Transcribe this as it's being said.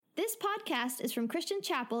This podcast is from Christian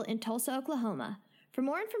Chapel in Tulsa, Oklahoma. For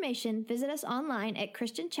more information, visit us online at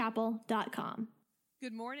christianchapel.com.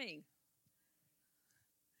 Good morning.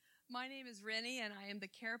 My name is Rennie, and I am the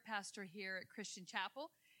care pastor here at Christian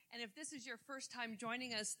Chapel. And if this is your first time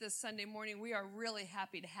joining us this Sunday morning, we are really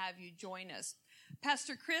happy to have you join us.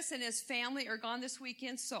 Pastor Chris and his family are gone this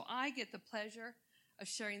weekend, so I get the pleasure of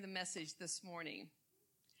sharing the message this morning.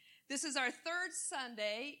 This is our third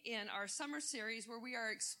Sunday in our summer series where we are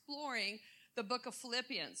exploring the book of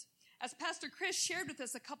Philippians. As Pastor Chris shared with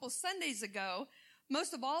us a couple Sundays ago,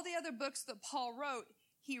 most of all the other books that Paul wrote,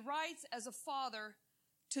 he writes as a father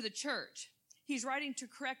to the church. He's writing to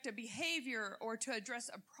correct a behavior or to address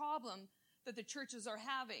a problem that the churches are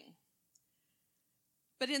having.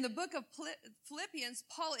 But in the book of Philippians,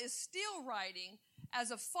 Paul is still writing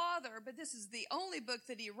as a father, but this is the only book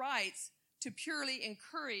that he writes to purely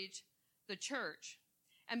encourage the church.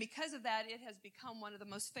 And because of that, it has become one of the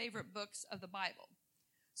most favorite books of the Bible.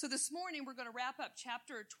 So this morning, we're going to wrap up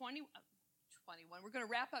chapter 21. We're going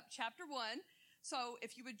to wrap up chapter 1. So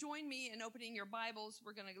if you would join me in opening your Bibles,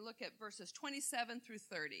 we're going to look at verses 27 through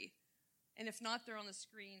 30. And if not, they're on the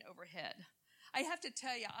screen overhead. I have to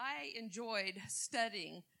tell you, I enjoyed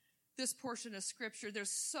studying this portion of Scripture. There's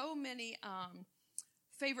so many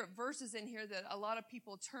favorite verses in here that a lot of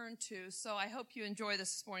people turn to. So I hope you enjoy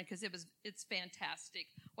this morning because it's fantastic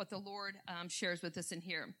what the Lord shares with us in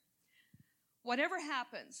here. Whatever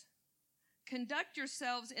happens, conduct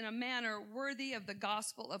yourselves in a manner worthy of the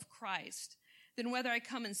gospel of Christ. Then whether I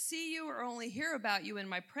come and see you or only hear about you in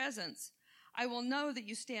my presence, I will know that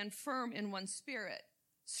you stand firm in one spirit,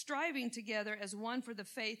 striving together as one for the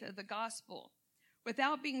faith of the gospel,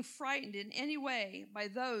 without being frightened in any way by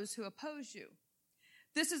those who oppose you.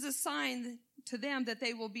 This is a sign to them that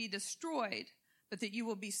they will be destroyed, but that you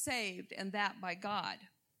will be saved, and that by God.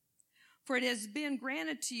 For it has been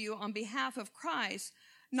granted to you on behalf of Christ,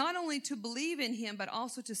 not only to believe in him, but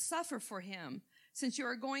also to suffer for him, since you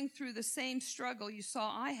are going through the same struggle you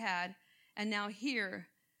saw I had, and now hear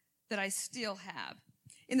that I still have.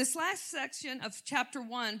 In this last section of chapter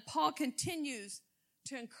 1, Paul continues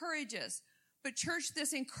to encourage us. But church,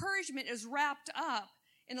 this encouragement is wrapped up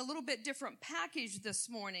in a little bit different package this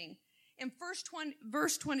morning. In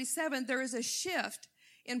verse 27, there is a shift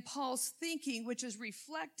in Paul's thinking, which is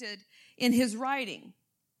reflected in his writing.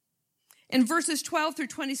 In verses 12 through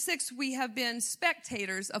 26, we have been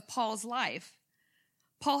spectators of Paul's life.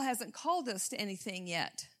 Paul hasn't called us to anything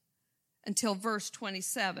yet until verse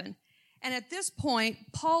 27. And at this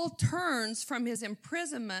point, Paul turns from his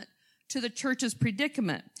imprisonment to the church's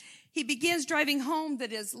predicament. He begins driving home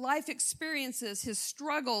that his life experiences, his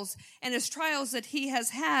struggles, and his trials that he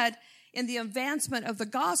has had in the advancement of the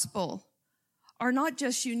gospel are not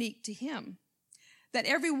just unique to him. That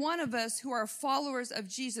every one of us who are followers of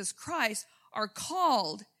Jesus Christ are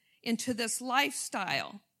called into this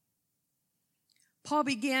lifestyle. Paul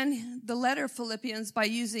began the letter of Philippians by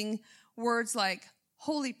using words like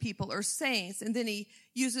holy people or saints, and then he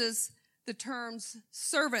uses the terms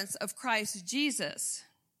servants of Christ Jesus.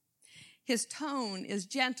 His tone is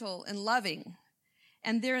gentle and loving,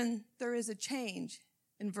 and there is a change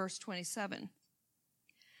in verse 27.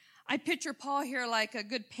 I picture Paul here like a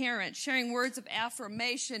good parent sharing words of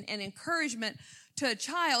affirmation and encouragement to a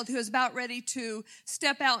child who is about ready to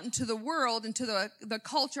step out into the world, into the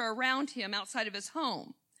culture around him outside of his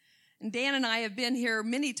home. And Dan and I have been here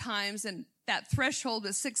many times, and that threshold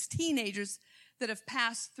is 6 teenagers that have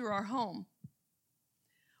passed through our home.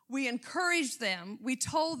 We encouraged them. We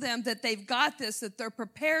told them that they've got this, that they're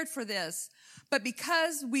prepared for this. But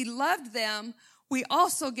because we loved them, we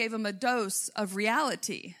also gave them a dose of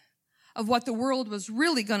reality of what the world was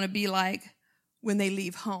really going to be like when they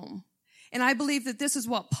leave home. And I believe that this is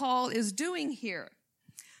what Paul is doing here.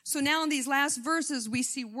 So now in these last verses, we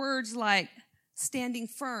see words like standing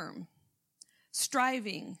firm,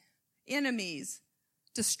 striving, enemies,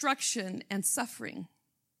 destruction, and suffering.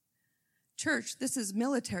 Church, this is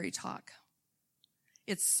military talk.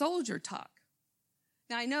 It's soldier talk.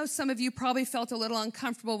 Now, I know some of you probably felt a little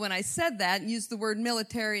uncomfortable when I said that and used the word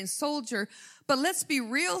military and soldier, but let's be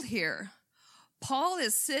real here. Paul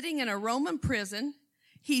is sitting in a Roman prison.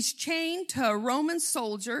 He's chained to a Roman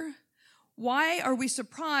soldier. Why are we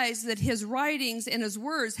surprised that his writings and his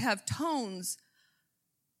words have tones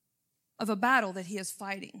of a battle that he is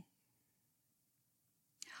fighting?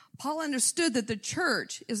 Paul understood that the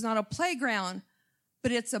church is not a playground,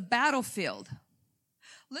 but it's a battlefield.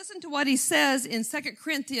 Listen to what he says in 2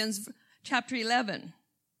 Corinthians chapter 11.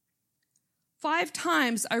 5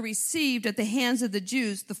 times I received at the hands of the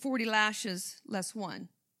Jews the 40 lashes less one.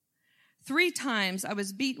 3 times I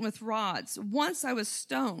was beaten with rods. Once I was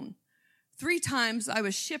stoned. 3 times I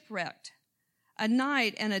was shipwrecked. A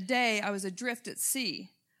night and a day I was adrift at sea,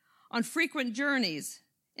 on frequent journeys,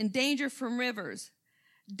 in danger from rivers,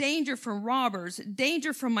 danger from robbers,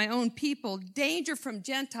 danger from my own people, danger from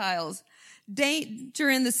Gentiles, danger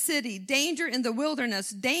in the city, danger in the wilderness,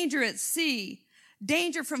 danger at sea,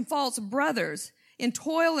 danger from false brothers, in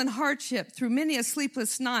toil and hardship through many a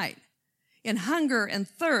sleepless night, in hunger and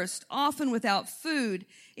thirst, often without food,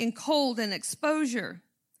 in cold and exposure.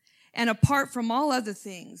 And apart from all other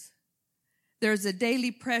things, there's a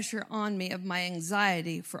daily pressure on me of my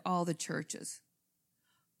anxiety for all the churches.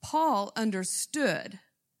 Paul understood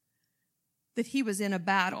that he was in a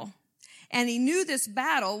battle, and he knew this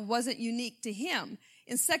battle wasn't unique to him.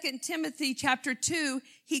 In 2 Timothy chapter 2,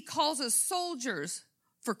 he calls us soldiers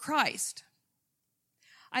for Christ.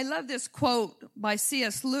 I love this quote by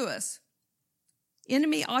C.S. Lewis.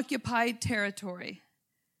 Enemy-occupied territory.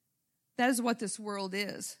 That is what this world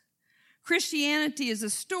is. Christianity is a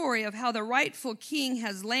story of how the rightful king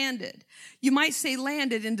has landed. You might say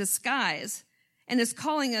landed in disguise, and is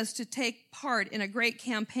calling us to take part in a great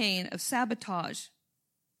campaign of sabotage.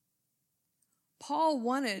 Paul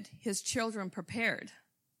wanted his children prepared.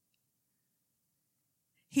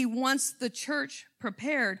 He wants the church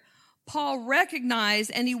prepared. Paul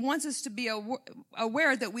recognized, and he wants us to be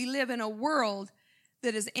aware that we live in a world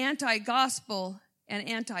that is anti-gospel and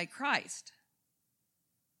anti-Christ.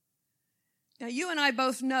 Now, you and I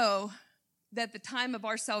both know that at the time of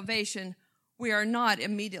our salvation, we are not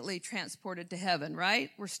immediately transported to heaven,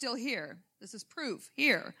 right? We're still here. This is proof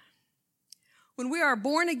here. When we are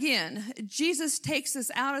born again, Jesus takes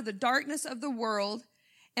us out of the darkness of the world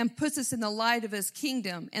and puts us in the light of his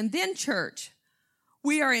kingdom. And then, church,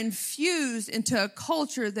 we are infused into a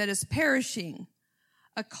culture that is perishing,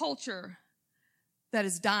 a culture that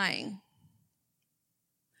is dying.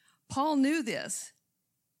 Paul knew this.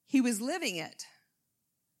 He was living it.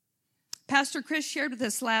 Pastor Chris shared with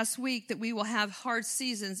us last week that we will have hard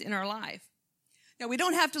seasons in our life. Now, we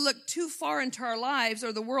don't have to look too far into our lives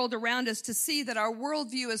or the world around us to see that our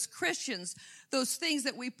worldview as Christians, those things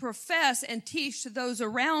that we profess and teach to those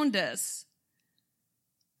around us,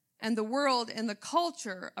 and the world and the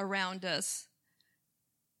culture around us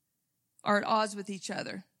are at odds with each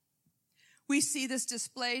other. We see this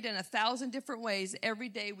displayed in 1,000 different ways every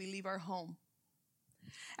day we leave our home.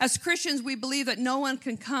 As Christians, we believe that no one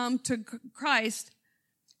can come to Christ,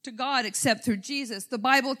 to God, except through Jesus. The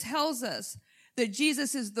Bible tells us that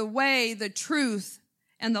Jesus is the way, the truth,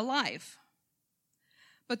 and the life.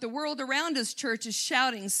 But the world around us, church, is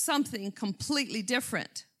shouting something completely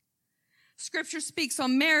different. Scripture speaks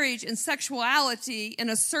on marriage and sexuality in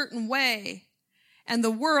a certain way, and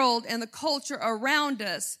the world and the culture around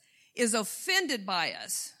us is offended by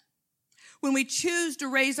us. When we choose to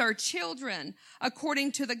raise our children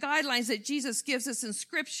according to the guidelines that Jesus gives us in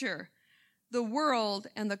Scripture, the world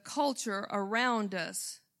and the culture around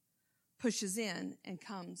us pushes in and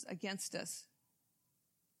comes against us.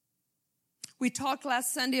 We talked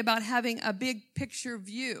last Sunday about having a big picture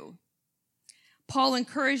view. Paul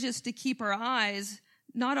encouraged us to keep our eyes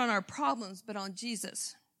not on our problems, but on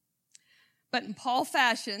Jesus. But in Paul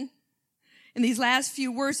fashion, in these last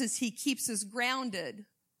few verses, he keeps us grounded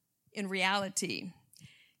in reality.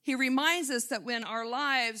 He reminds us that when our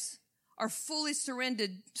lives are fully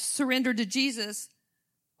surrendered to Jesus,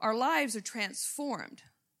 our lives are transformed.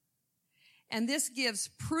 And this gives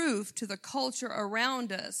proof to the culture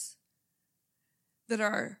around us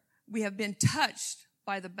that we have been touched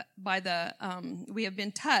by the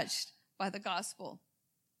gospel.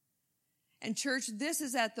 And church, this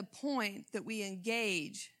is at the point that we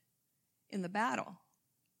engage in the battle.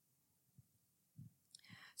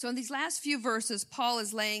 So in these last few verses, Paul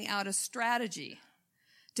is laying out a strategy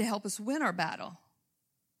to help us win our battle,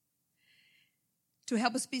 to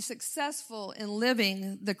help us be successful in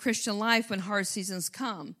living the Christian life when hard seasons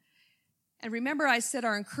come. And remember, I said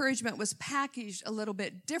our encouragement was packaged a little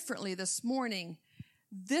bit differently this morning.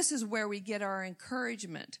 This is where we get our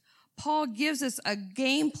encouragement. Paul gives us a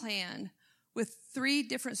game plan with 3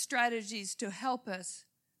 different strategies to help us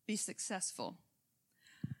be successful.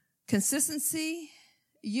 Consistency,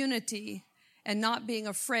 unity, and not being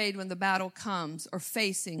afraid when the battle comes or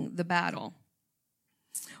facing the battle.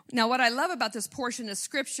 Now, what I love about this portion of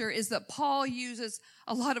Scripture is that Paul uses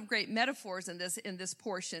a lot of great metaphors in this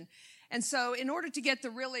portion. And so in order to get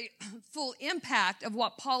the really full impact of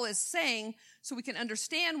what Paul is saying, so we can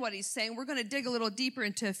understand what he's saying, we're going to dig a little deeper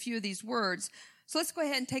into a few of these words. So let's go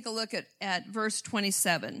ahead and take a look at verse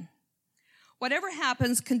 27. Whatever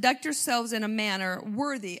happens, conduct yourselves in a manner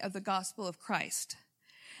worthy of the gospel of Christ.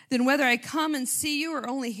 Then whether I come and see you or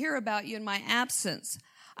only hear about you in my absence,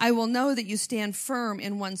 I will know that you stand firm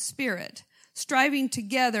in one spirit, striving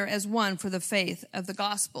together as one for the faith of the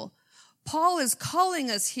gospel. Paul is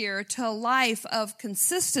calling us here to a life of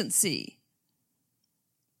consistency.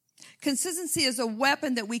 Consistency is a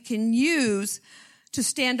weapon that we can use to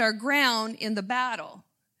stand our ground in the battle.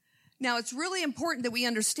 Now, it's really important that we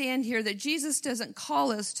understand here that Jesus doesn't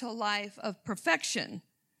call us to a life of perfection.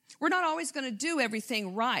 We're not always going to do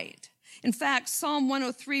everything right. In fact, Psalm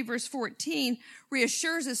 103 verse 14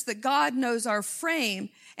 reassures us that God knows our frame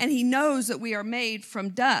and he knows that we are made from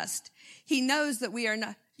dust. He knows that we are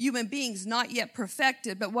not human beings, not yet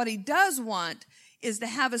perfected, but what he does want is to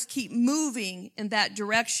have us keep moving in that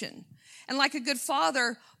direction. And like a good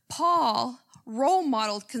father, Paul role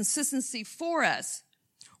modeled consistency for us.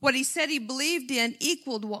 What he said he believed in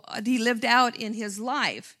equaled what he lived out in his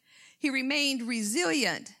life. He remained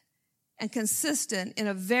resilient and consistent in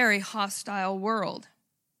a very hostile world.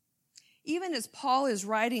 Even as Paul is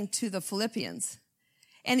writing to the Philippians,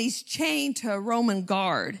 and he's chained to a Roman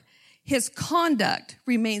guard, his conduct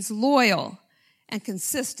remains loyal and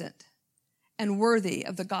consistent and worthy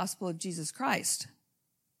of the gospel of Jesus Christ.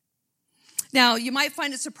 Now, you might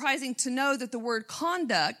find it surprising to know that the word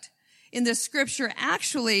conduct in this scripture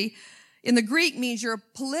actually, in the Greek, means your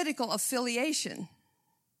political affiliation.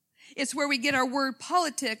 It's where we get our word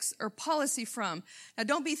politics or policy from. Now,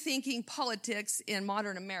 don't be thinking politics in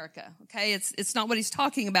modern America, okay? It's not what he's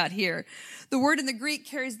talking about here. The word in the Greek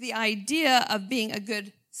carries the idea of being a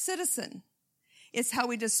good citizen. It's how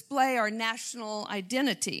we display our national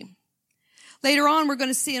identity. Later on, we're going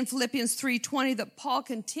to see in Philippians 3:20 that Paul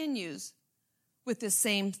continues with this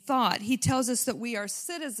same thought. He tells us that we are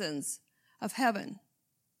citizens of heaven,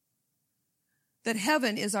 that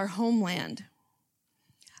heaven is our homeland.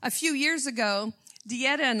 A few years ago,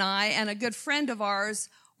 Dieta and I and a good friend of ours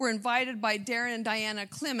were invited by Darren and Diana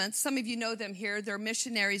Clements. Some of you know them here. They're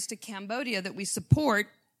missionaries to Cambodia that we support.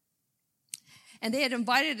 And they had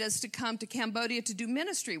invited us to come to Cambodia to do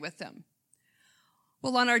ministry with them.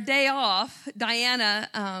 Well, on our day off,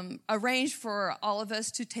 Diana arranged for all of us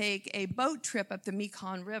to take a boat trip up the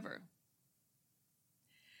Mekong River.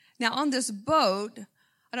 Now, on this boat,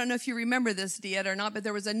 I don't know if you remember this, Dieta, or not, but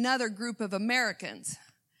there was another group of Americans.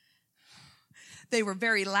 They were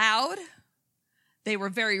very loud, they were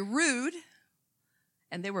very rude,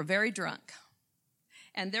 and they were very drunk.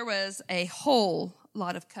 And there was a whole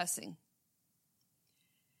lot of cussing.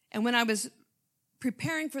 And when I was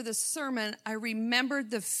preparing for this sermon, I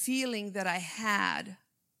remembered the feeling that I had.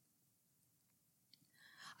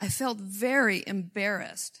 I felt very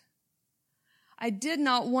embarrassed. I did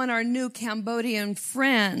not want our new Cambodian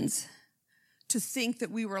friends to think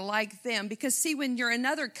that we were like them. Because see, when you're in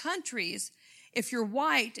other countries, if you're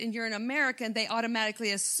white and you're an American, they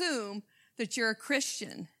automatically assume that you're a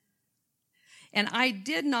Christian. And I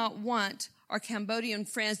did not want our Cambodian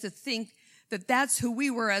friends to think that that's who we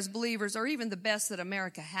were as believers, or even the best that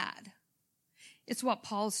America had. It's what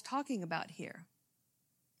Paul's talking about here,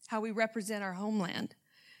 how we represent our homeland.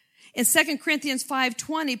 In 2 Corinthians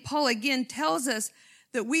 5:20, Paul again tells us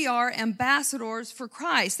that we are ambassadors for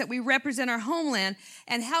Christ, that we represent our homeland,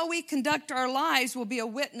 and how we conduct our lives will be a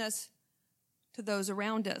witness to those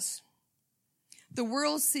around us. The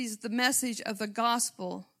world sees the message of the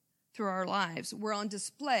gospel through our lives. We're on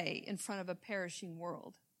display in front of a perishing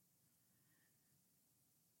world.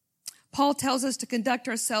 Paul tells us to conduct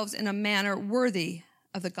ourselves in a manner worthy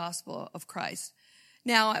of the gospel of Christ.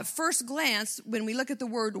 Now, at first glance, when we look at the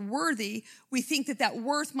word worthy, we think that that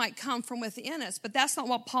worth might come from within us, but that's not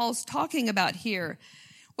what Paul's talking about here.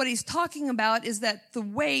 What he's talking about is that the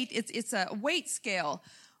weight, it's a weight scale.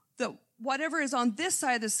 Whatever is on this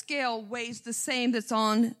side of the scale weighs the same that's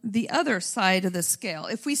on the other side of the scale.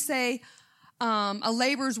 If we say a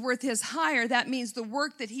laborer's worth is higher, that means the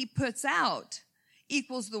work that he puts out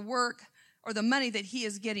equals the work or the money that he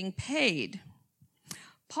is getting paid.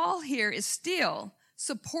 Paul here is still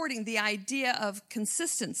supporting the idea of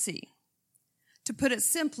consistency. To put it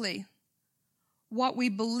simply, what we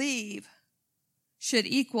believe should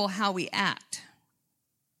equal how we act.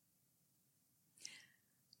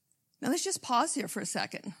 Now let's just pause here for a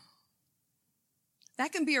second.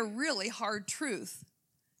 That can be a really hard truth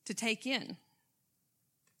to take in.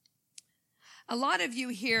 A lot of you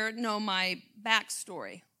here know my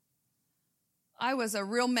backstory. I was a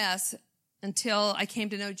real mess until I came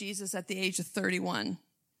to know Jesus at the age of 31.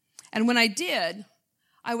 And when I did,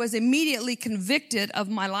 I was immediately convicted of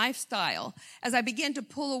my lifestyle as I began to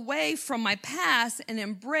pull away from my past and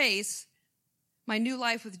embrace my new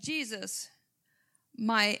life with Jesus.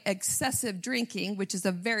 My excessive drinking, which is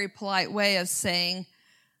a very polite way of saying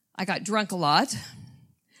I got drunk a lot,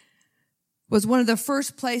 was one of the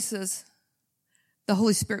first places the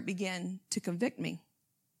Holy Spirit began to convict me.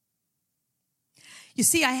 You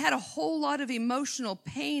see, I had a whole lot of emotional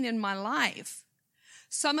pain in my life.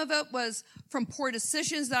 Some of it was from poor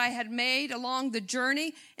decisions that I had made along the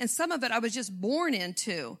journey, and some of it I was just born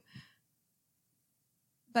into.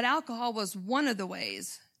 But alcohol was one of the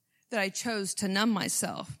ways that I chose to numb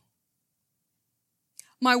myself.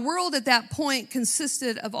 My world at that point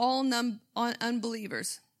consisted of all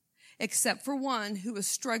unbelievers, except for one who was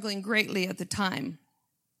struggling greatly at the time.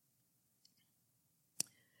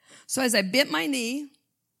 So as I bent my knee,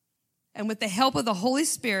 and with the help of the Holy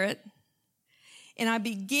Spirit, and I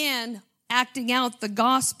began acting out the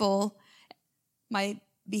gospel, my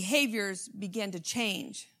behaviors began to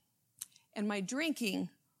change. And my drinking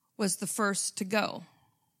was the first to go.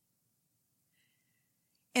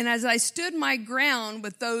 And as I stood my ground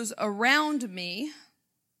with those around me,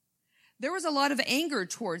 there was a lot of anger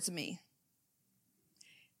towards me.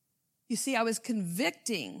 You see, I was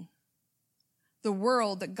convicting the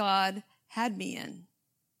world that God had me in.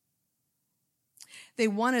 They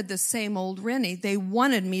wanted the same old Rennie. They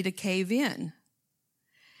wanted me to cave in.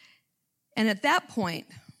 And at that point,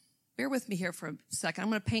 bear with me here for a second. I'm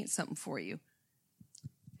going to paint something for you.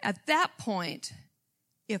 At that point,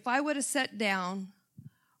 if I would have sat down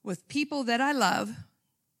with people that I love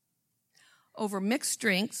over mixed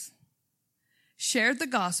drinks, shared the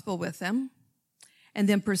gospel with them, and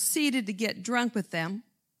then proceeded to get drunk with them,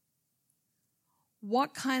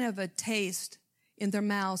 what kind of a taste in their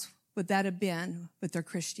mouths would that have been with their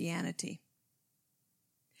Christianity?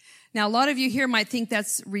 Now, a lot of you here might think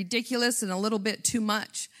that's ridiculous and a little bit too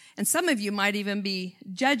much. And some of you might even be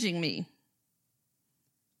judging me.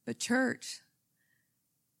 But church,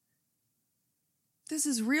 this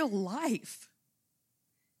is real life.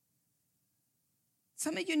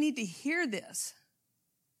 Some of you need to hear this.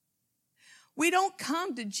 We don't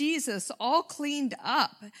come to Jesus all cleaned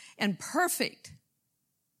up and perfect.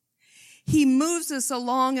 He moves us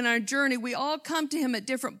along in our journey. We all come to him at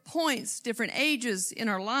different points, different ages in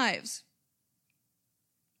our lives.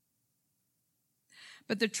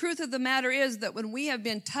 But the truth of the matter is that when we have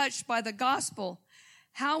been touched by the gospel,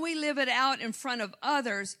 how we live it out in front of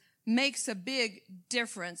others makes a big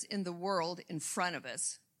difference in the world in front of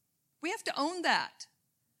us. We have to own that.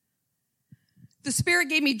 The Spirit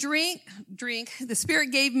gave me drink. The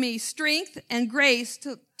Spirit gave me strength and grace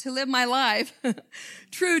to live my life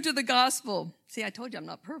true to the gospel. See, I told you I'm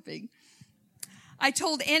not perfect. I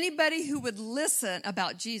told anybody who would listen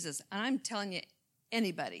about Jesus, and I'm telling you,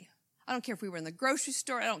 anybody. I don't care if we were in the grocery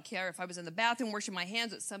store. I don't care if I was in the bathroom washing my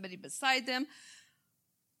hands with somebody beside them.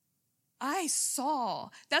 I saw.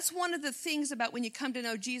 That's one of the things about when you come to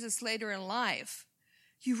know Jesus later in life.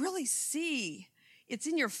 You really see. It's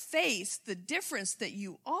in your face, the difference that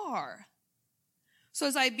you are. So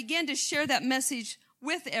as I began to share that message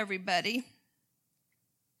with everybody,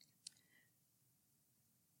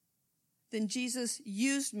 then Jesus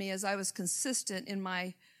used me as I was consistent in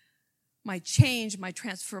my change, my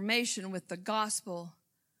transformation with the gospel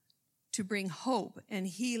to bring hope and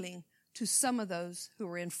healing to some of those who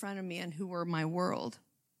were in front of me and who were my world.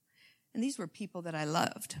 And these were people that I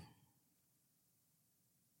loved.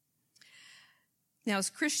 Now,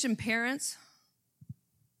 as Christian parents,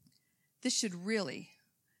 this should really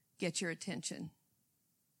get your attention.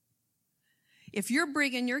 If you're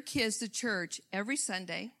bringing your kids to church every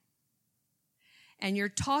Sunday and you're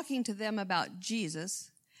talking to them about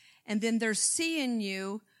Jesus, and then they're seeing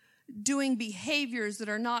you doing behaviors that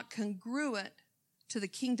are not congruent to the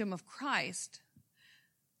kingdom of Christ,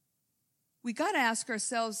 we got to ask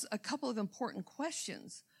ourselves a couple of important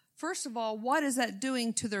questions. First of all, what is that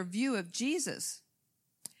doing to their view of Jesus?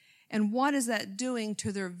 And what is that doing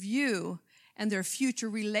to their view and their future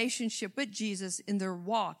relationship with Jesus in their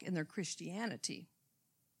walk, in their Christianity?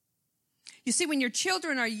 You see, when your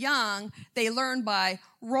children are young, they learn by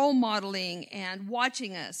role modeling and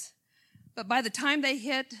watching us. But by the time they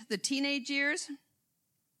hit the teenage years,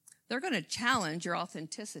 they're going to challenge your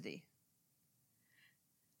authenticity.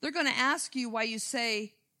 They're going to ask you why you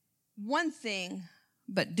say one thing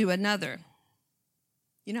but do another.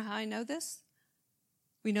 You know how I know this?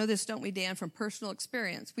 We know this, don't we, Dan, from personal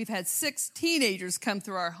experience. We've had 6 teenagers come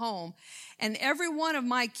through our home, and every one of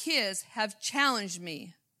my kids have challenged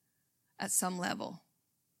me at some level.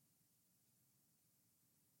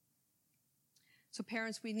 So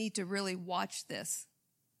parents, we need to really watch this,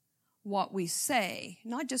 what we say,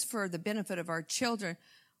 not just for the benefit of our children.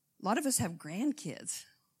 A lot of us have grandkids.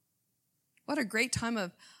 What a great time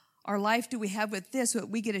of our life do we have with this, that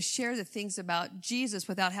we get to share the things about Jesus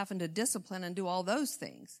without having to discipline and do all those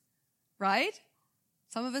things. right?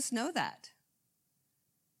 Some of us know that.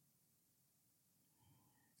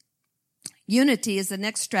 Unity is the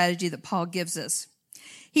next strategy that Paul gives us.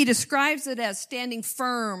 He describes it as standing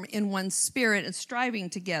firm in one's spirit and striving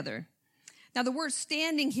together. Now, the word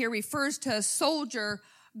standing here refers to a soldier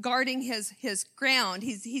guarding his ground.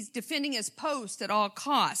 He's defending his post at all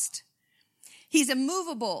cost. He's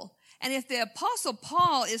immovable. And if the Apostle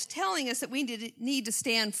Paul is telling us that we need to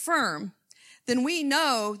stand firm, then we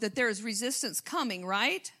know that there is resistance coming,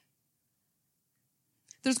 right?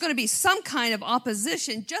 There's going to be some kind of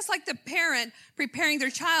opposition. Just like the parent preparing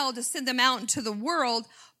their child to send them out into the world,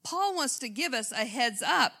 Paul wants to give us a heads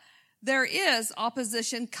up. There is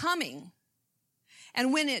opposition coming.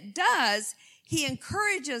 And when it does, he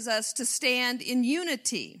encourages us to stand in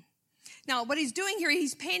unity. Now, what he's doing here,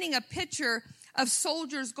 he's painting a picture of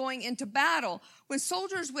soldiers going into battle. When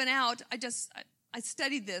soldiers went out, I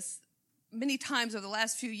studied this many times over the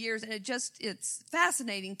last few years, and it's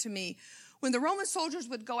fascinating to me. When the Roman soldiers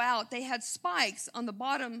would go out, they had spikes on the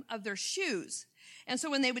bottom of their shoes. And so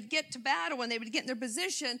when they would get to battle, when they would get in their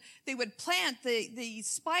position, they would plant the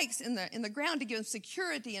spikes in the ground to give them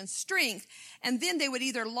security and strength. And then they would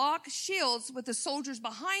either lock shields with the soldiers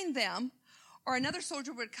behind them, or another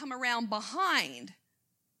soldier would come around behind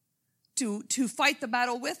to fight the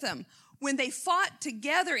battle with them. When they fought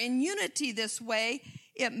together in unity this way,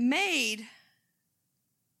 it made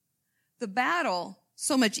the battle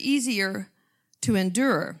so much easier to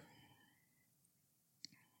endure.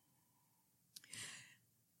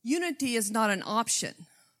 Unity is not an option.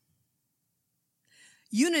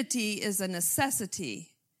 Unity is a necessity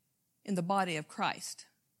in the body of Christ.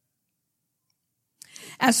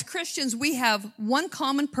 As Christians, we have one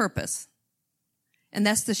common purpose, and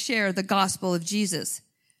that's to share the gospel of Jesus.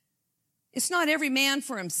 It's not every man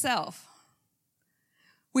for himself.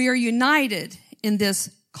 We are united in this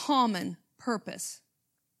common purpose.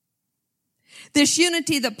 This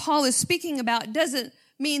unity that Paul is speaking about doesn't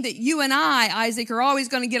mean that you and I, Isaac, are always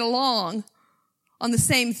going to get along on the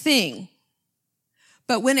same thing.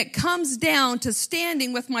 But when it comes down to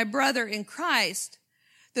standing with my brother in Christ,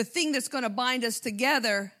 the thing that's going to bind us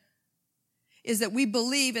together is that we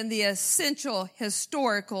believe in the essential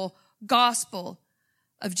historical gospel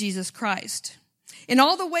of Jesus Christ. In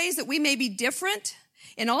all the ways that we may be different,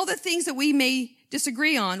 in all the things that we may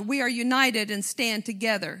disagree on, we are united and stand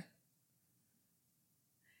together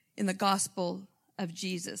in the gospel of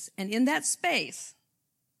Jesus. And in that space,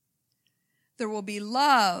 there will be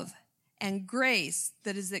love and grace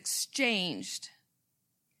that is exchanged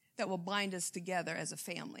that will bind us together as a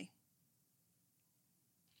family.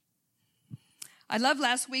 I loved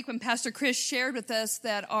last week when Pastor Chris shared with us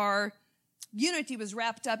that our unity was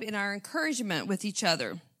wrapped up in our encouragement with each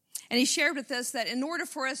other. And he shared with us that in order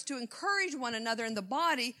for us to encourage one another in the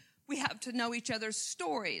body, we have to know each other's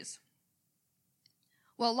stories.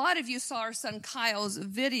 Well, a lot of you saw our son Kyle's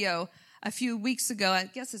video a few weeks ago. I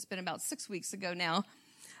guess it's been about 6 weeks ago now.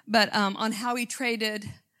 But on how he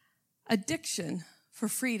traded addiction for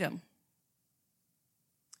freedom.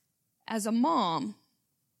 As a mom,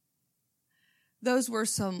 those were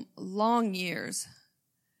some long years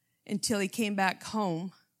until he came back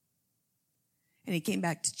home and he came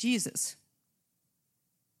back to Jesus.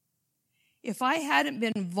 If I hadn't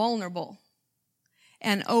been vulnerable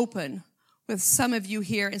and open with some of you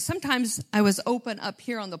here, and sometimes I was open up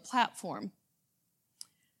here on the platform,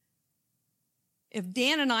 if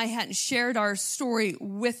Dan and I hadn't shared our story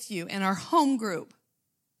with you and our home group,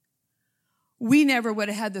 we never would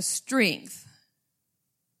have had the strength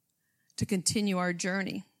to continue our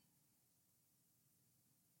journey.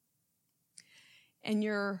 And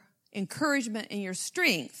your encouragement and your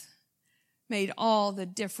strength made all the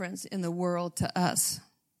difference in the world to us.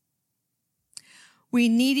 We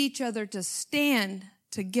need each other to stand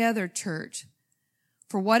together, church,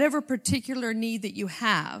 for whatever particular need that you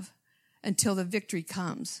have until the victory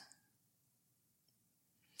comes.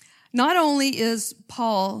 Not only is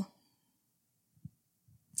Paul,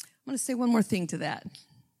 I'm going to say one more thing to that.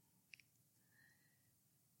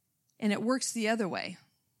 And it works the other way.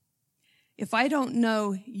 If I don't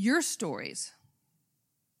know your stories,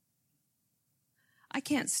 I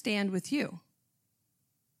can't stand with you.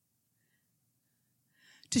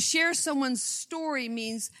 To share someone's story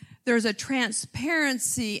means there's a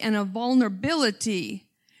transparency and a vulnerability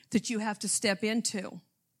that you have to step into.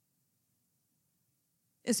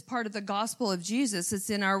 It's part of the gospel of Jesus. It's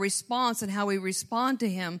in our response and how we respond to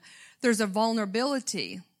him. There's a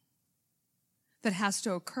vulnerability that has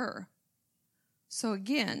to occur. So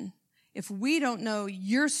again, if we don't know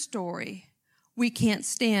your story, we can't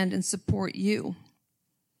stand and support you.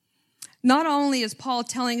 Not only is Paul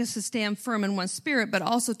telling us to stand firm in one spirit, but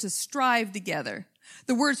also to strive together.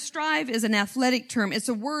 The word strive is an athletic term. It's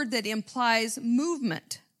a word that implies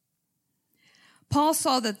movement. Paul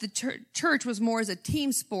saw that the church was more as a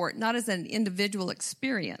team sport, not as an individual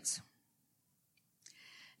experience.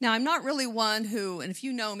 Now, I'm not really one who, and if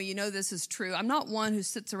you know me, you know this is true, I'm not one who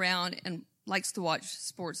sits around and likes to watch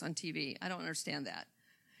sports on TV. I don't understand that.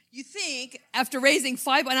 You think after raising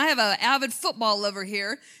 5, and I have an avid football lover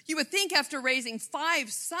here, you would think after raising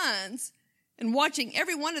 5 sons and watching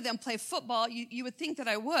every one of them play football, you would think that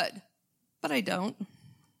I would. But I don't.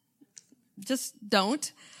 Just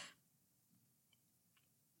don't.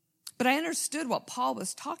 But I understood what Paul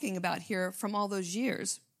was talking about here from all those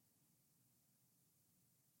years.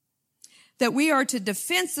 That we are to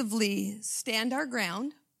defensively stand our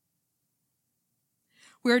ground.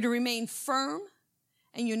 We are to remain firm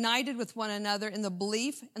and united with one another in the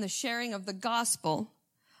belief and the sharing of the gospel.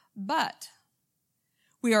 But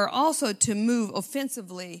we are also to move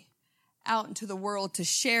offensively out into the world to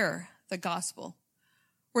share the gospel.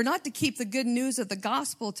 We're not to keep the good news of the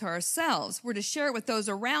gospel to ourselves. We're to share it with those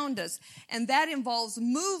around us. And that involves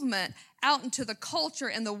movement out into the culture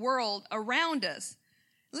and the world around us.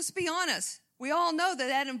 Let's be honest. We all know that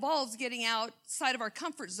that involves getting outside of our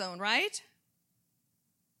comfort zone, right?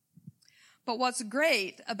 But what's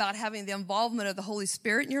great about having the involvement of the Holy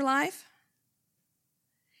Spirit in your life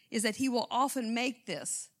is that he will often make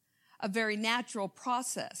this a very natural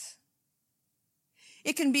process.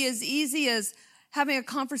 It can be as easy as having a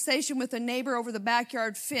conversation with a neighbor over the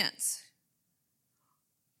backyard fence,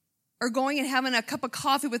 or going and having a cup of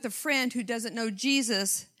coffee with a friend who doesn't know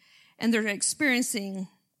Jesus and they're experiencing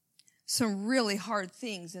some really hard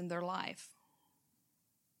things in their life.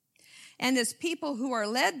 And as people who are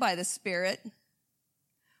led by the Spirit,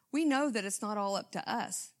 we know that it's not all up to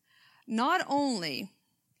us. Not only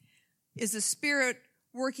is the Spirit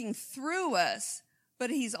working through us, but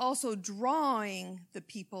he's also drawing the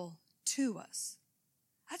people to us.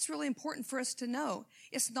 That's really important for us to know.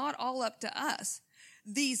 It's not all up to us.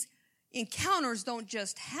 These encounters don't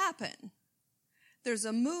just happen. There's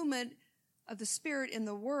a movement of the Spirit in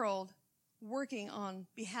the world working on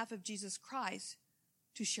behalf of Jesus Christ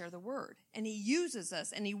to share the word. And he uses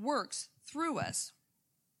us and he works through us.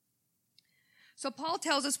 So Paul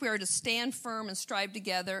tells us we are to stand firm and strive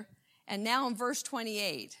together. And now in verse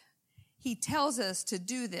 28, he tells us to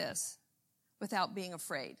do this without being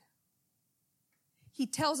afraid. He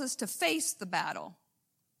tells us to face the battle.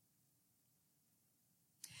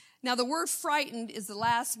 Now, the word frightened is the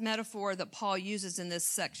last metaphor that Paul uses in this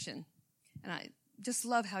section. And I just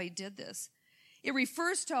love how he did this. It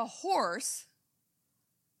refers to a horse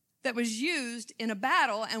that was used in a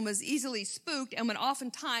battle and was easily spooked and would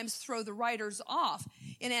oftentimes throw the riders off.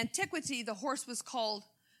 In antiquity, the horse was called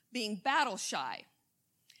being battle shy.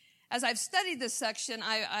 As I've studied this section,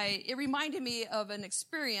 it reminded me of an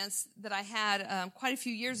experience that I had quite a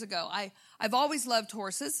few years ago. I've always loved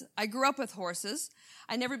horses. I grew up with horses.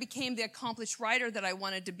 I never became the accomplished rider that I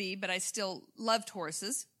wanted to be, but I still loved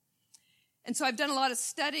horses. And so I've done a lot of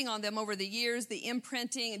studying on them over the years, the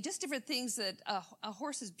imprinting, and just different things that a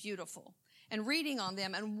horse is beautiful, and reading on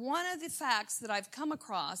them. And one of the facts that I've come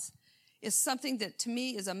across is something that to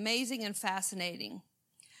me is amazing and fascinating.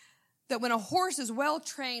 That when a horse is well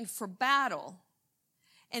trained for battle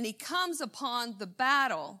and he comes upon the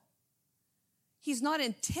battle, he's not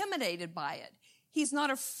intimidated by it. He's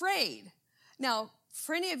not afraid. Now,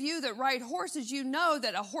 for any of you that ride horses, you know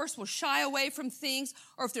that a horse will shy away from things,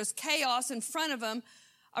 or if there's chaos in front of him,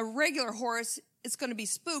 a regular horse is going to be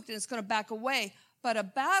spooked and it's going to back away. But a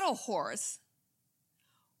battle horse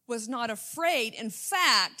was not afraid. In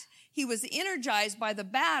fact, he was energized by the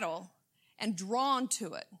battle and drawn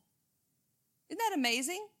to it. Isn't that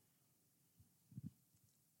amazing?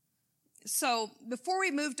 So before we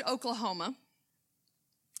moved to Oklahoma,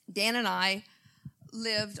 Dan and I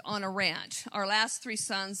lived on a ranch. Our last 3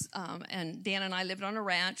 sons and Dan and I lived on a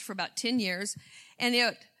ranch for about 10 years. And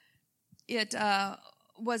it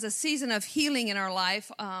was a season of healing in our life.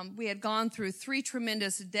 We had gone through 3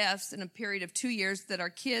 tremendous deaths in a period of 2 years that our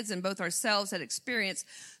kids and both ourselves had experienced.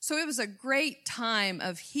 So it was a great time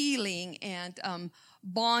of healing and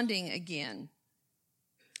bonding again.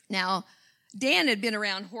 Now, Dan had been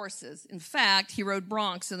around horses. In fact, he rode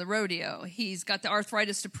broncs in the rodeo. He's got the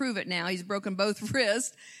arthritis to prove it now. He's broken both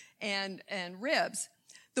wrists and ribs.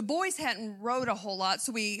 The boys hadn't rode a whole lot,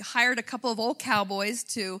 so we hired a couple of old cowboys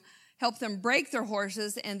to help them break their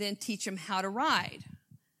horses and then teach them how to ride.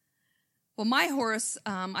 Well, my horse,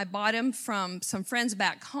 I bought him from some friends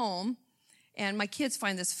back home, and my kids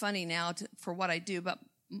find this funny now for what I do, but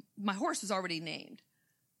my horse was already named.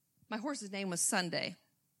 My horse's name was Sunday.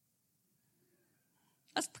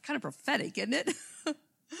 That's kind of prophetic, isn't it?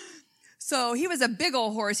 So he was a big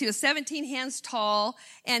old horse. He was 17 hands tall,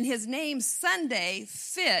 and his name, Sunday,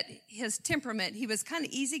 fit his temperament. He was kind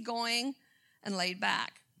of easygoing and laid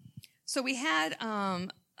back. So we had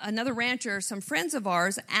another rancher, some friends of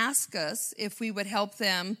ours, ask us if we would help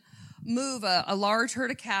them move a large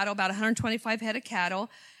herd of cattle, about 125 head of cattle,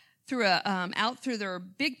 out through their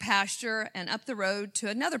big pasture and up the road to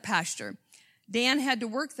another pasture. Dan had to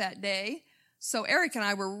work that day, so Eric and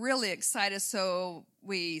I were really excited. So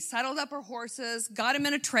we saddled up our horses, got him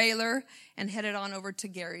in a trailer, and headed on over to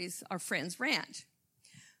Gary's, our friend's ranch.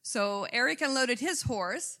 So Eric unloaded his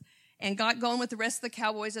horse and got going with the rest of the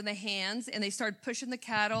cowboys in the hands, and they started pushing the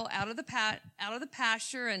cattle out of the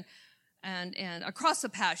pasture and across the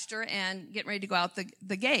pasture and getting ready to go out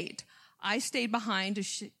the gate. I stayed behind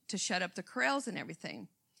to shut up the corrals and everything.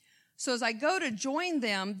 So as I go to join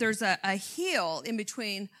them, there's a hill in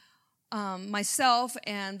between myself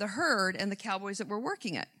and the herd and the cowboys that were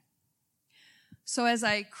working it. So as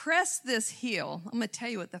I crest this hill, I'm going to tell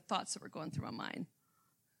you what the thoughts that were going through my mind.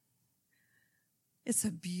 It's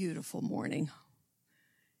a beautiful morning.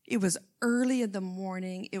 It was early in the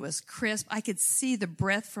morning. It was crisp. I could see the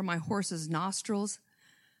breath from my horse's nostrils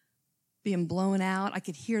being blown out. I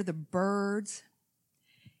could hear the birds.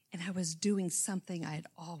 And I was doing something I had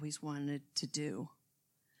always wanted to do.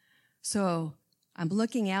 So I'm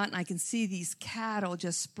looking out, and I can see these cattle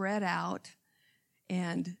just spread out.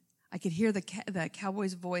 And I could hear the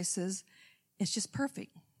cowboys' voices. It's just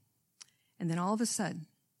perfect. And then all of a sudden,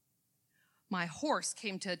 my horse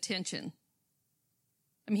came to attention.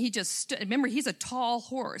 I mean, he just stood. Remember, he's a tall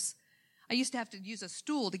horse. I used to have to use a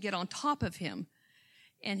stool to get on top of him.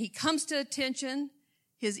 And he comes to attention.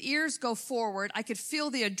 His ears go forward. I could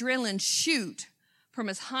feel the adrenaline shoot from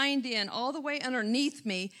his hind end all the way underneath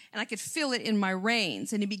me, and I could feel it in my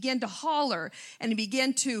reins. And he began to holler, and he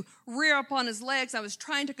began to rear up on his legs. I was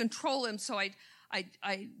trying to control him, so I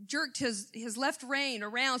jerked his left rein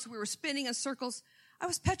around, so we were spinning in circles. I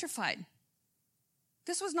was petrified.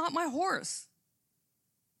 This was not my horse.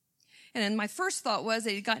 And then my first thought was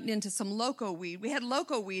they'd gotten into some loco weed. We had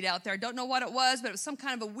loco weed out there. I don't know what it was, but it was some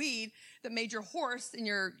kind of a weed that made your horse and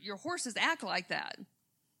your horses act like that.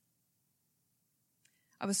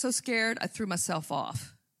 I was so scared, I threw myself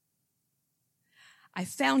off. I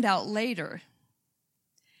found out later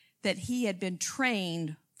that he had been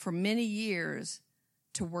trained for many years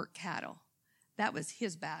to work cattle. That was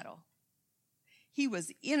his battle. He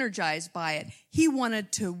was energized by it. He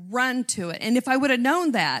wanted to run to it. And if I would have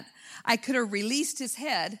known that, I could have released his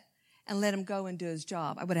head and let him go and do his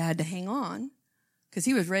job. I would have had to hang on because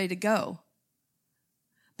he was ready to go.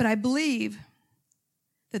 But I believe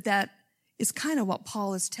that is kind of what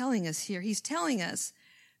Paul is telling us here. He's telling us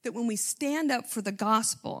that when we stand up for the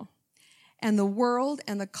gospel and the world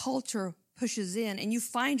and the culture pushes in and you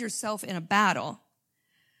find yourself in a battle,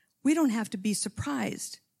 we don't have to be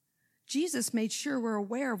surprised. Jesus made sure we're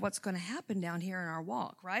aware of what's going to happen down here in our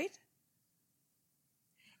walk, right?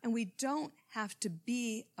 And we don't have to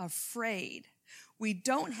be afraid. We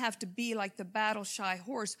don't have to be like the battle-shy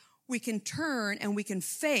horse. We can turn and we can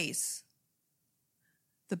face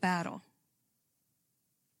the battle.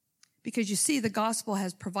 Because you see, the gospel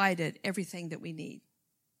has provided everything that we need.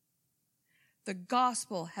 The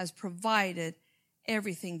gospel has provided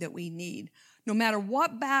everything that we need. No matter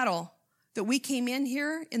what battle that we came in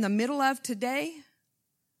here in the middle of today,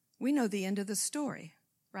 we know the end of the story,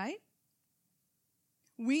 right?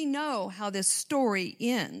 We know how this story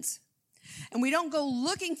ends. And we don't go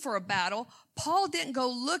looking for a battle. Paul didn't go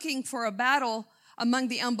looking for a battle among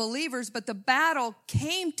the unbelievers, but the battle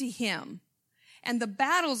came to him. And the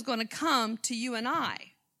battle's going to come to you and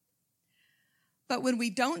I. But when we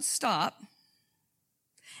don't stop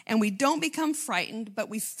and we don't become frightened, but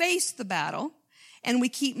we face the battle and we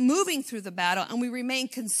keep moving through the battle and we remain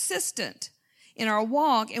consistent in our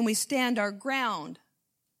walk and we stand our ground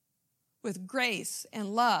with grace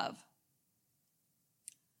and love,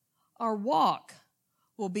 our walk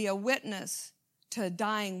will be a witness to a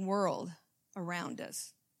dying world around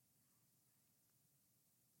us.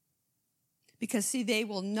 Because, see, they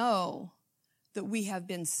will know that we have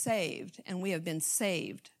been saved, and we have been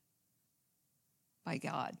saved by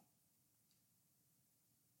God.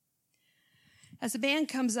 As the band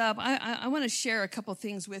comes up, I want to share a couple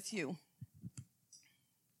things with you.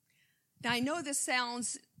 Now, I know this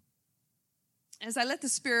sounds, as I let the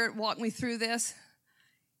Spirit walk me through this,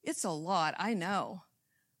 it's a lot, I know.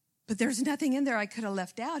 But there's nothing in there I could have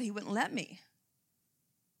left out. He wouldn't let me.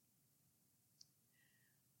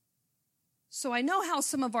 So I know how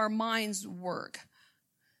some of our minds work.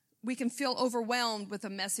 we can feel overwhelmed with a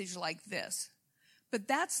message like this. But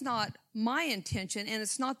that's not my intention, and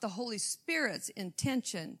it's not the Holy Spirit's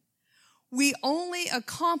intention. We only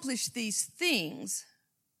accomplish these things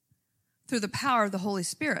through the power of the Holy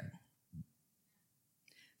Spirit.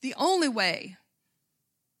 The only way.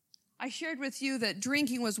 I shared with you that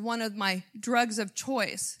drinking was one of my drugs of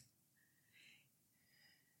choice.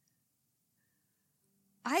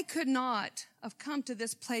 I could not have come to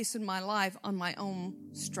this place in my life on my own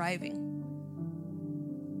striving.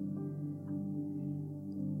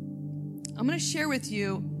 I'm going to share with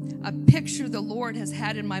you a picture the Lord has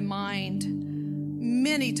had in my mind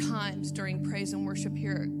many times during praise and worship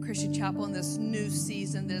here at Christian Chapel in this new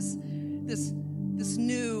season, this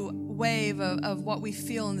new wave of what we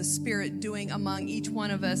feel in the Spirit doing among each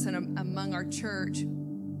one of us and among our church.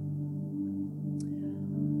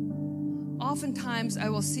 Oftentimes I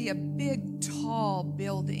will see a big, tall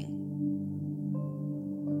building,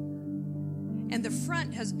 and the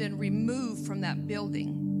front has been removed from that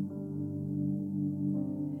building.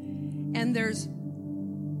 And there's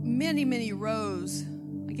many, many rows,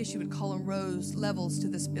 I guess you would call them rows, levels to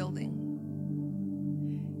this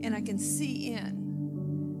building. And I can see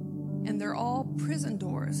in, and they're all prison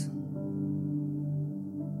doors.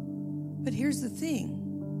 But here's the thing.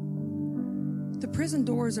 The prison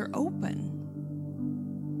doors are open.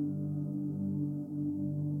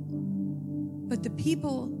 But the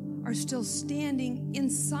people are still standing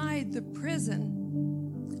inside the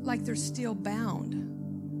prison like they're still bound.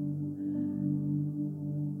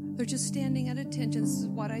 They're just standing at attention. This is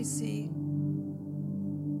what I see.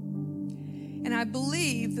 And I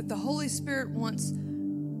believe that the Holy Spirit wants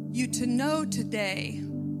you to know today,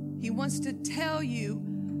 He wants to tell you,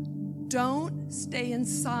 don't stay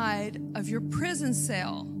inside of your prison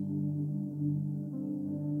cell.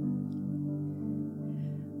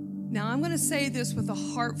 Now, I'm going to say this with a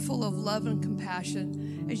heart full of love and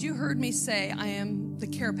compassion. As you heard me say, I am the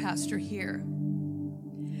care pastor here.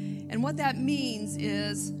 And what that means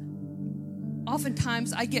is,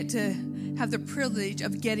 oftentimes I get to have the privilege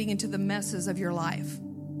of getting into the messes of your life.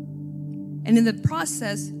 And in the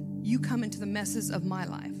process, you come into the messes of my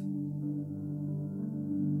life.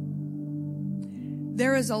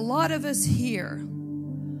 There is a lot of us here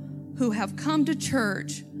who have come to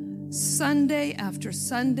church Sunday after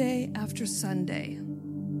Sunday after Sunday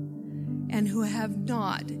and who have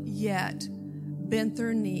not yet bent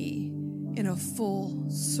their knee in a full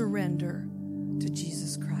surrender to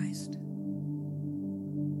Jesus Christ.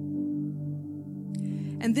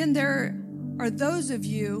 And then there are those of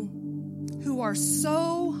you who are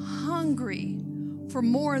so hungry for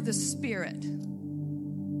more of the Spirit.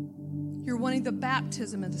 You're wanting the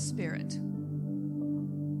baptism of the Spirit.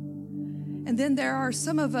 And then there are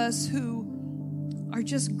some of us who are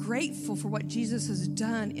just grateful for what Jesus has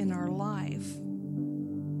done in our life.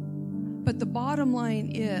 But the bottom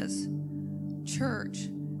line is, church,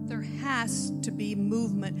 there has to be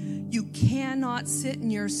movement. You cannot sit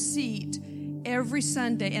in your seat every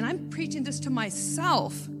Sunday, and I'm preaching this to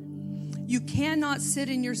myself. You cannot sit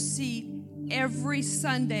in your seat every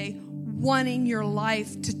Sunday wanting your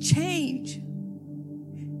life to change.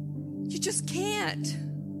 You just can't.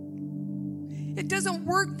 It doesn't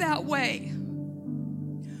work that way.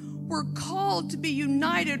 We're called to be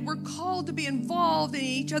united. We're called to be involved in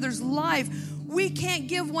each other's life. We can't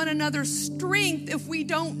give one another strength if we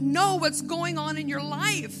don't know what's going on in your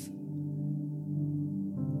life.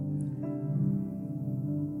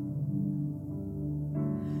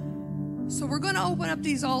 So we're going to open up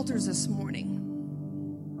these altars this morning.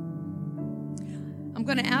 I'm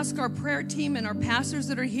going to ask our prayer team and our pastors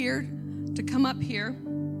that are here to come up here.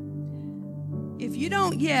 If you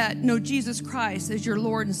don't yet know Jesus Christ as your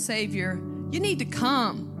Lord and Savior, you need to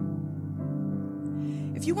come.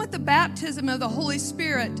 If you want the baptism of the Holy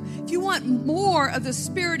Spirit, if you want more of the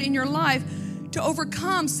Spirit in your life to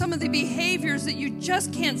overcome some of the behaviors that you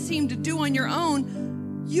just can't seem to do on your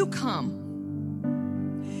own, you come.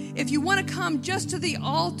 If you want to come just to the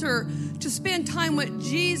altar to spend time with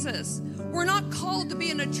Jesus, we're not called to be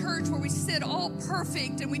in a church where we sit all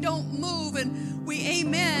perfect and we don't move and we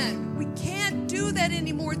amen. We can't do that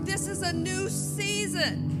anymore. This is a new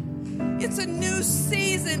season. It's a new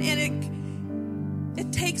season, and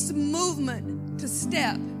it takes movement to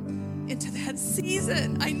step into that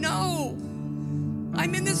season. I know.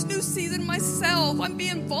 I'm in this new season myself. I'm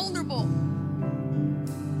being vulnerable.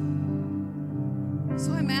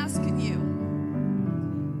 So I'm asking you,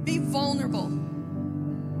 be vulnerable.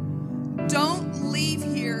 Don't leave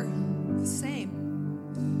here the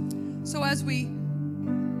same. So as we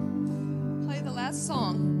play the last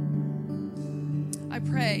song, I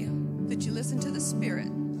pray that you listen to the Spirit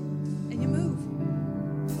Can you move?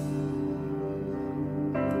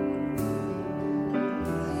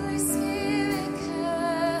 Holy Spirit,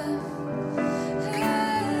 come.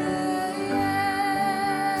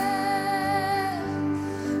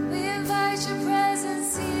 We invite your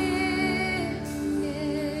presence here.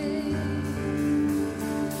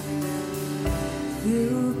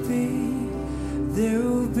 There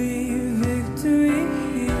will be victory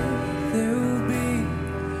here. There will be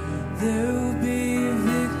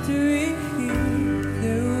victory here.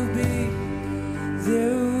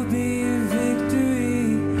 There will be victory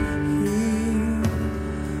here.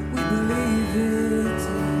 We believe it.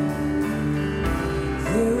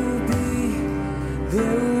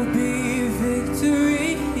 There will be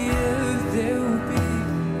victory here. There will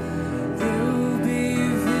be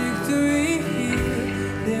victory here.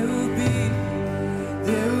 There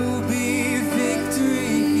will be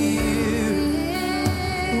victory here.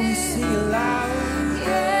 We sing it loud.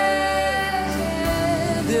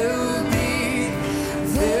 There will be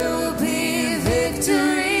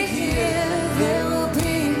victory here. There will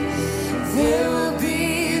be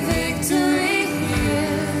victory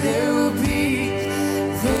here. There will be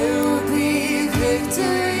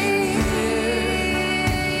victory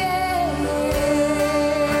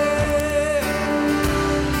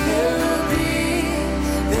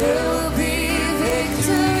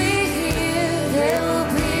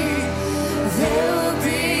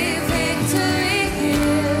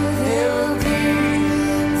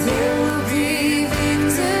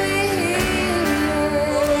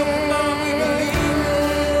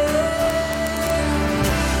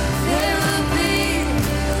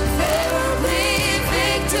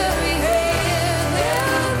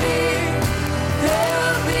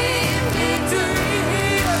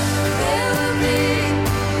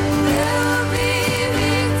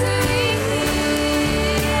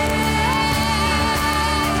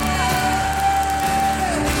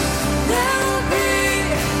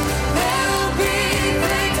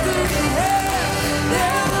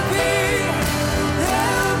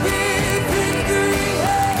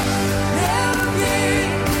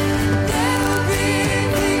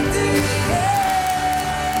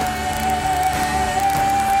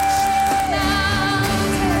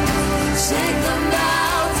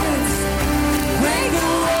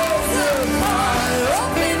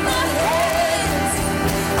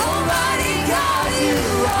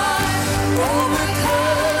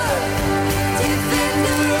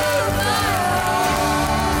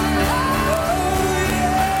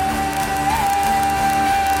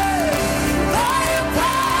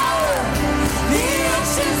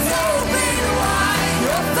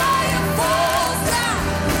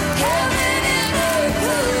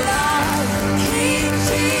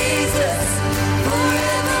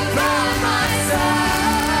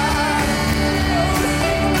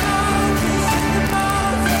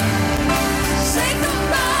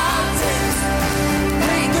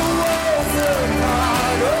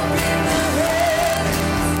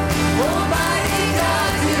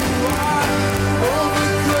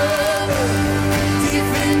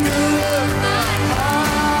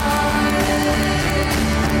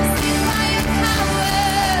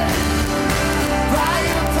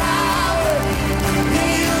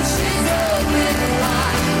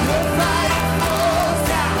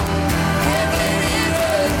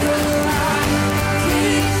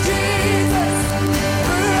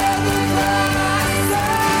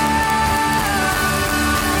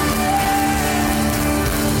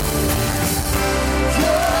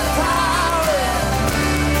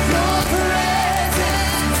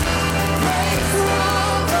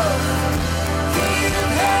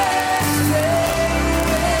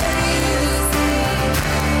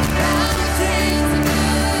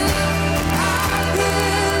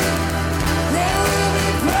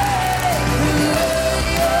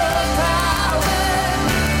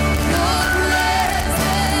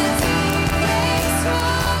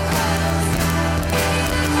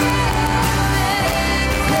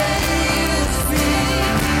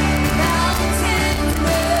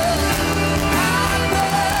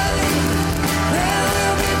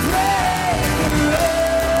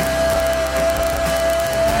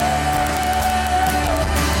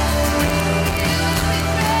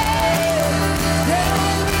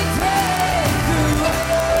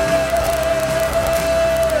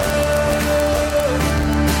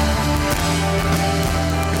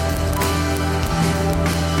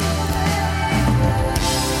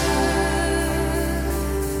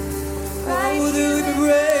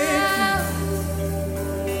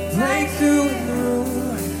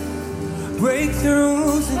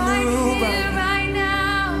breakthroughs in the room right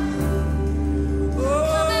now.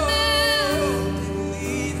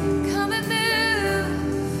 Come and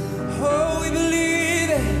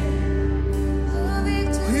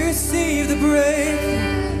receive the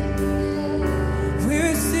breakthrough. We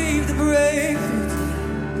receive the breakthrough.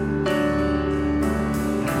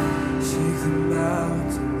 Shake the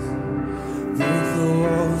mountains, break the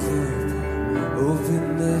walls up, open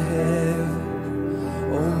the heavens.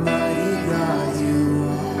 Almighty God, you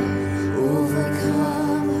are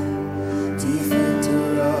overcomer,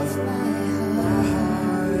 defender of my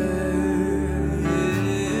heart.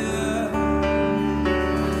 Yeah.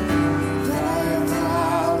 By your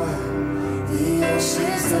power, the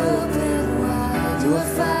oceans open wide. Your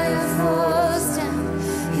fire falls down,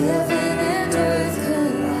 heaven and earth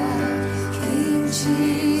collide. King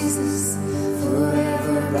Jesus,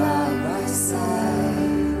 forever by my side.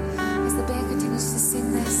 As the band continues to sing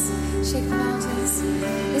this, shake the mountains.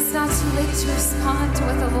 It's not too late to respond to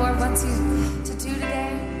what the Lord wants you to do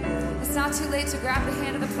today. It's not too late to grab the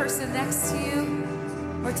hand of the person next to you,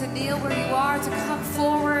 or to kneel where you are, to come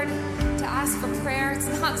forward, to ask for prayer. It's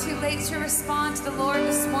not too late to respond to the Lord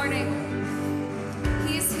this morning.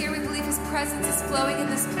 He is here. We believe His presence is flowing in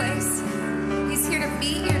this place. He's here to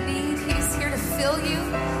meet your need. He is here to fill you.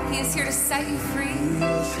 He is here to set you free.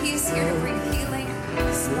 He is here to bring healing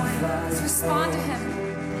this morning. Let's respond to Him.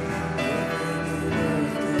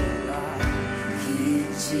 King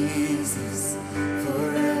Jesus,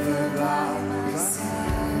 forever by my side.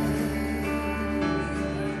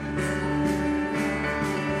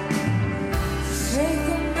 Shake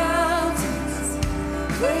the mountains,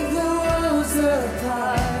 break the walls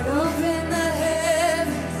apart, open the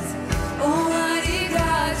heavens. Almighty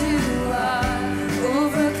God, you are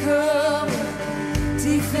overcomer,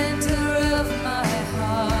 defender of my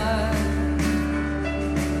heart.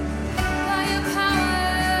 By your power,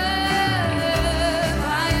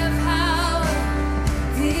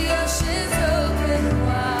 the oceans open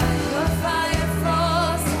wide. Your fire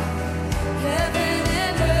falls down, heaven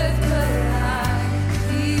and earth collide.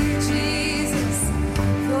 King Jesus,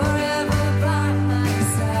 forever by my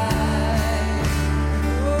side.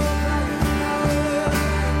 Oh,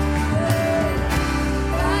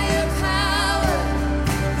 by your power,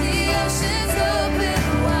 the oceans open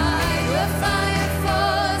wide. Your fire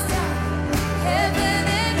falls down, heaven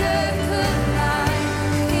and earth collide.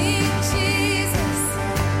 King Jesus,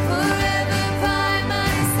 forever by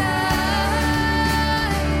my side.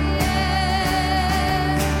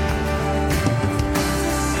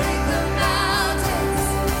 Shake the mountains,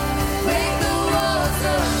 break the walls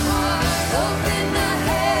apart, open the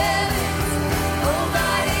heavens.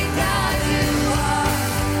 Almighty God, you are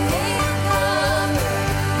overcomer,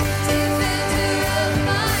 defender of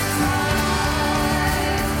my heart.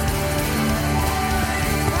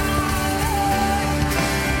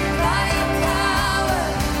 By your power,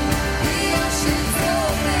 the oceans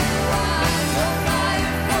open wide. Your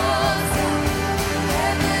fire falls down,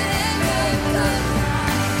 heaven and earth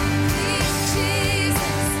collide. King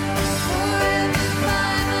Jesus, forever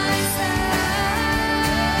by my side.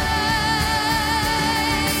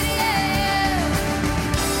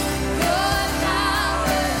 Your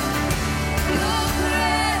power, your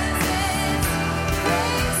presence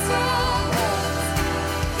breaks strongholds.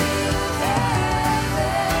 You heaven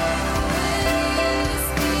when you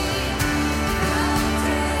speak,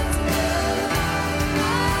 mountains move.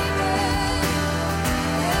 I will,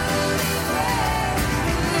 there will be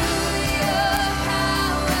breakthrough. Your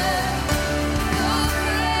power, your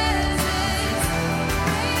presence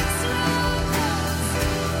breaks strongholds.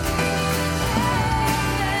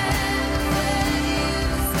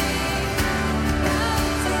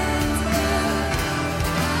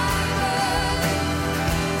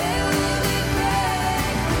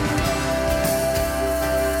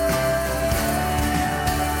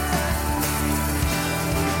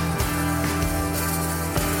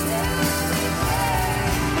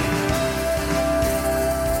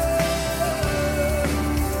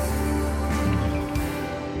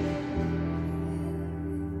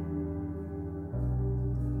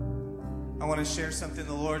 I want to share something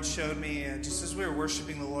the Lord showed me just as we were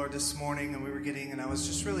worshiping the Lord this morning, and I was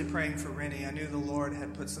just really praying for Rennie. I knew the Lord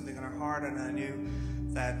had put something on her heart, and I knew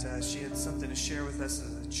that she had something to share with us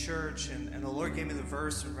as a church. And the Lord gave me the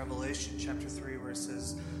verse in Revelation chapter 3 where it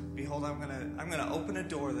says, "Behold, I'm gonna open a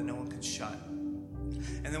door that no one can shut."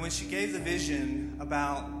 And then when she gave the vision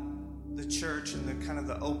about the church and the kind of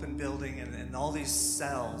the open building and all these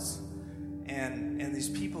cells and these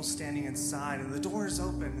people standing inside, and the door is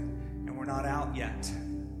open and we're not out yet.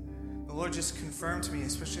 The Lord just confirmed to me,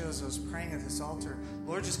 especially as I was praying at this altar, the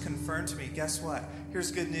Lord just confirmed to me, guess what?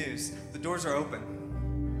 Here's good news. The doors are open.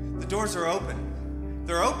 The doors are open.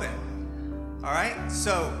 They're open. All right?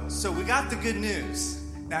 So we got the good news.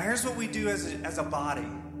 Now here's what we do as a body.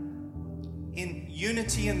 in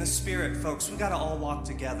unity in the Spirit, folks, we got to all walk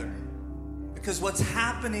together. Because what's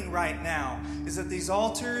happening right now is at these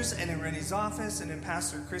altars and in Rennie's office and in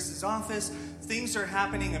Pastor Chris's office, things are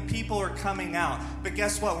happening and people are coming out. But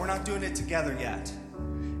guess what? We're not doing it together yet.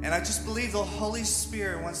 And I just believe the Holy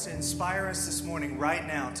Spirit wants to inspire us this morning right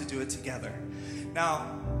now to do it together. Now,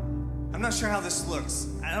 I'm not sure how this looks.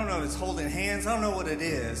 I don't know if it's holding hands. I don't know what it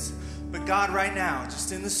is. But God, right now,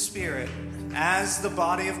 just in the Spirit, as the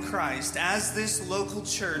body of Christ, as this local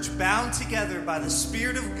church, bound together by the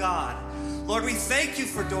Spirit of God, Lord, we thank you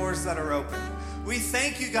for doors that are open. We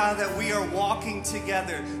thank you, God, that we are walking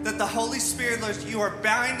together, that the Holy Spirit, Lord, you are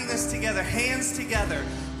binding us together, hands together,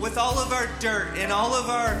 with all of our dirt and all of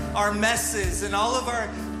our messes and all of our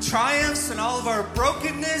triumphs and all of our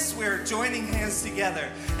brokenness. We're joining hands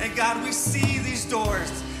together. And God, we see these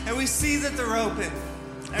doors and we see that they're open.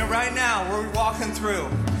 And right now, we're walking through.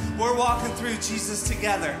 We're walking through, Jesus,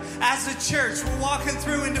 together. As a church, we're walking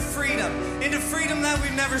through into freedom that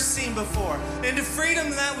we've never seen before, into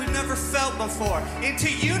freedom that we've never felt before,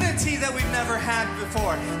 into unity that we've never had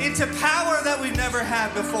before, into power that we've never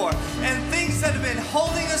had before. And things that have been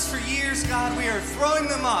holding us for years, God, we are throwing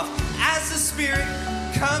them off. As the Spirit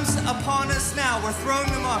comes upon us now, we're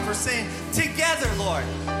throwing them off. We're saying, together, Lord,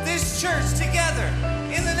 this church, together,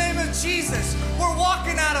 in the name of Jesus, we're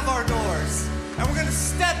walking out of our doors. And we're going to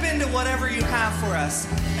step into whatever you have for us.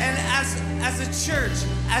 And as a church,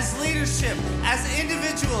 as leadership, as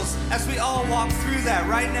individuals, as we all walk through that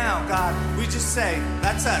right now, God, we just say,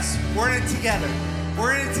 that's us. We're in it together.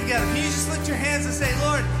 We're in it together. Can you just lift your hands and say,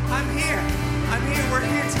 Lord, I'm here. I'm here. We're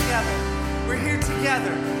here together. We're here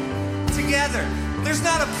together. Together. There's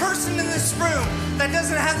not a person in this room that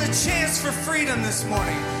doesn't have the chance for freedom this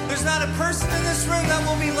morning. There's not a person in this room that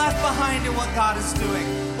will be left behind in what God is doing.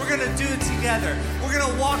 We're going to do it together. We're going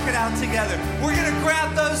to walk it out together. We're going to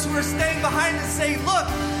grab those who are staying behind and say, look,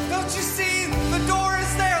 don't you see the door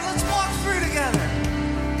is there? Let's walk through together.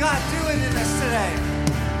 God, do it in us today.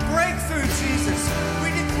 Breakthrough, Jesus.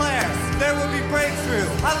 We declare there will be breakthrough.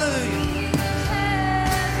 Hallelujah.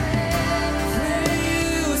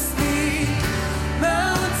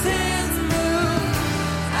 Mountains move,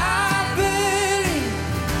 I believe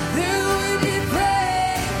there will be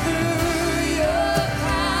breakthrough. Your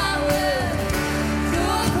power,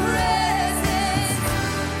 your presence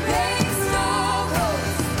breaks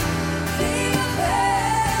strongholds. King of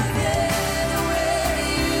heaven, when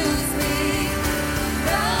you speak,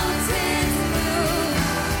 mountains move.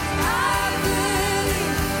 I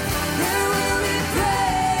believe there will be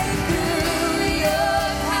breakthrough. Your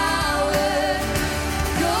power.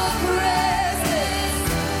 Your presence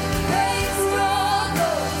breaks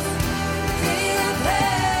strongholds. King of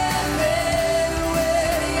heaven,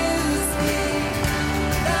 when you speak,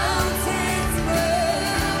 mountains move.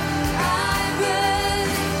 I believe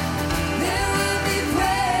there will be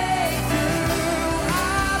breakthrough. I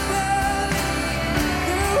believe there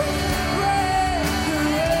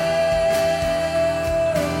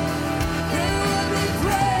will be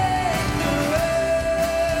breakthrough.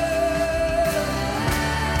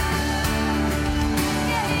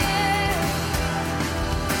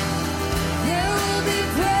 There will be breakthrough. There will be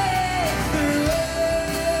breakthrough.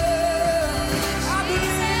 I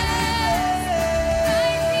believe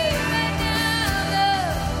right now,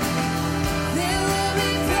 Lord. There will be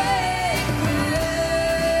breakthrough.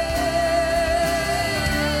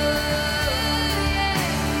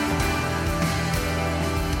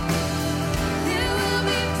 There will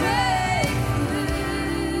be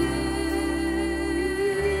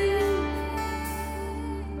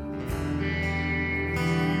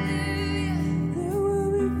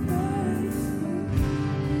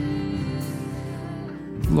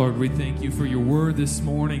Lord, we thank you for your word this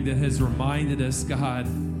morning that has reminded us, God,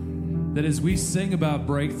 that as we sing about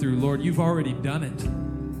breakthrough, Lord, you've already done it.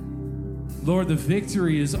 Lord, the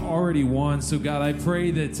victory is already won. So, God, I pray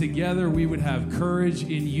that together we would have courage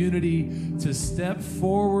in unity to step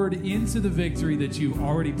forward into the victory that you've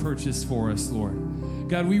already purchased for us, Lord.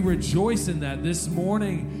 God, we rejoice in that. This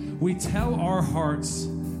morning, we tell our hearts,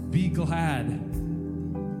 be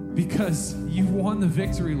glad, because you've won the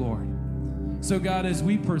victory, Lord. So, God, as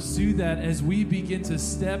we pursue that, as we begin to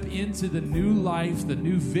step into the new life, the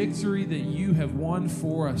new victory that you have won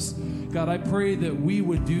for us, God, I pray that we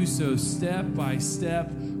would do so step by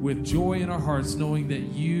step with joy in our hearts, knowing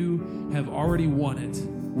that you have already won it.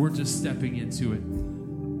 We're just stepping into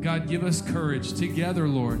it. God, give us courage together,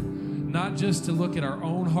 Lord, not just to look at our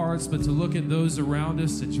own hearts, but to look at those around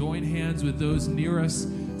us, to join hands with those near us,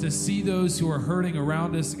 to see those who are hurting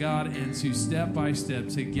around us, God, and to step by step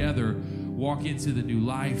together walk into the new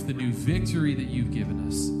life, the new victory that you've given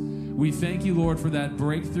us. We thank you, Lord, for that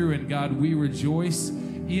breakthrough. And God, we rejoice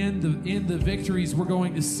in the victories we're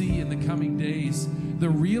going to see in the coming days, the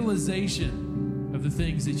realization of the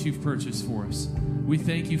things that you've purchased for us. We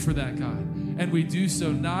thank you for that, God. And we do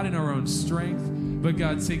so not in our own strength, but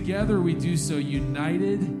God, together we do so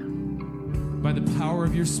united by the power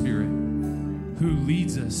of your Spirit, who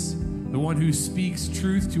leads us, the one who speaks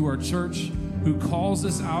truth to our church, who calls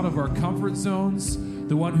us out of our comfort zones,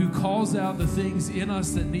 the one who calls out the things in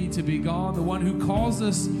us that need to be gone, the one who calls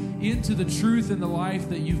us into the truth and the life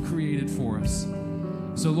that you've created for us.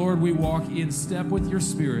 So, Lord, we walk in step with your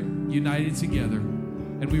Spirit, united together,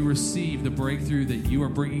 and we receive the breakthrough that you are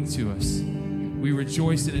bringing to us. We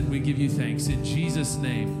rejoice in it and we give you thanks. In Jesus'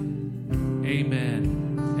 name,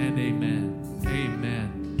 amen and amen.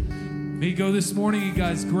 Amen. May you go this morning in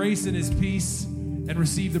God's grace and his peace and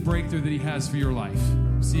receive the breakthrough that he has for your life.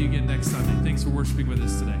 See you again next Sunday. Thanks for worshiping with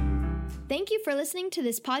us today. Thank you for listening to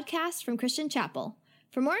this podcast from Christian Chapel.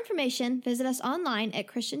 For more information, visit us online at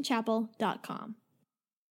christianchapel.com.